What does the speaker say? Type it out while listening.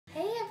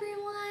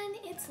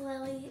it's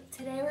Lily.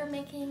 Today we're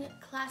making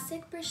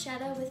classic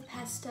bruschetta with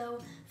pesto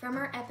from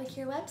our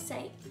Epicure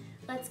website.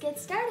 Let's get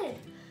started.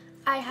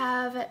 I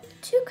have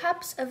 2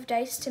 cups of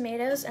diced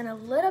tomatoes and a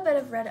little bit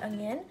of red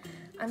onion.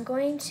 I'm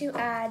going to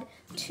add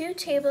 2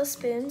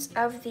 tablespoons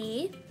of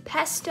the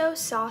pesto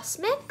sauce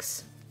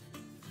mix,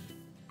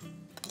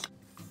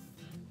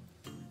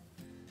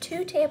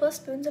 2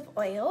 tablespoons of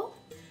oil,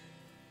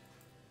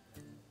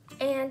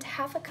 and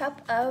half a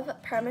cup of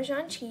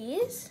Parmesan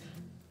cheese.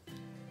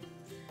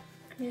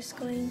 I'm just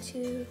going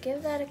to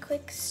give that a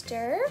quick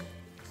stir.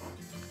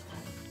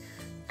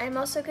 I'm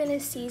also going to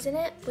season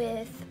it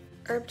with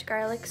herbed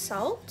garlic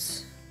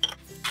salt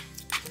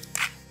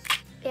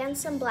and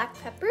some black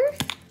pepper.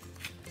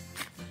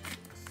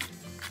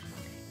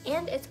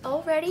 And it's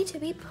all ready to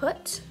be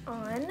put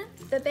on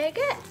the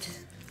baguette.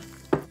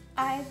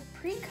 I've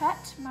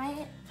pre-cut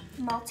my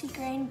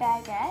multi-grain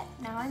baguette.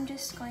 Now I'm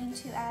just going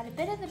to add a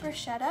bit of the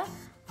bruschetta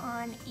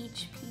on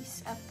each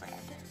piece of bread.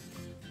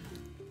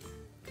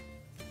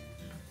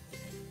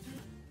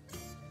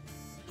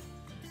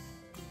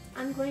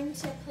 I'm going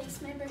to place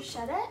my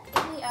bruschetta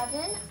in the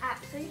oven at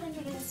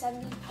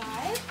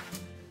 375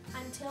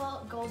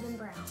 until golden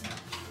brown.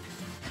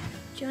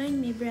 Join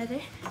me, brother.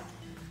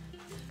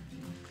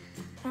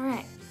 All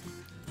right.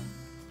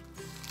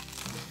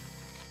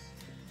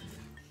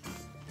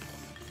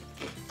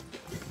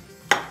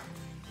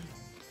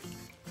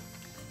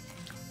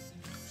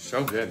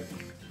 So good.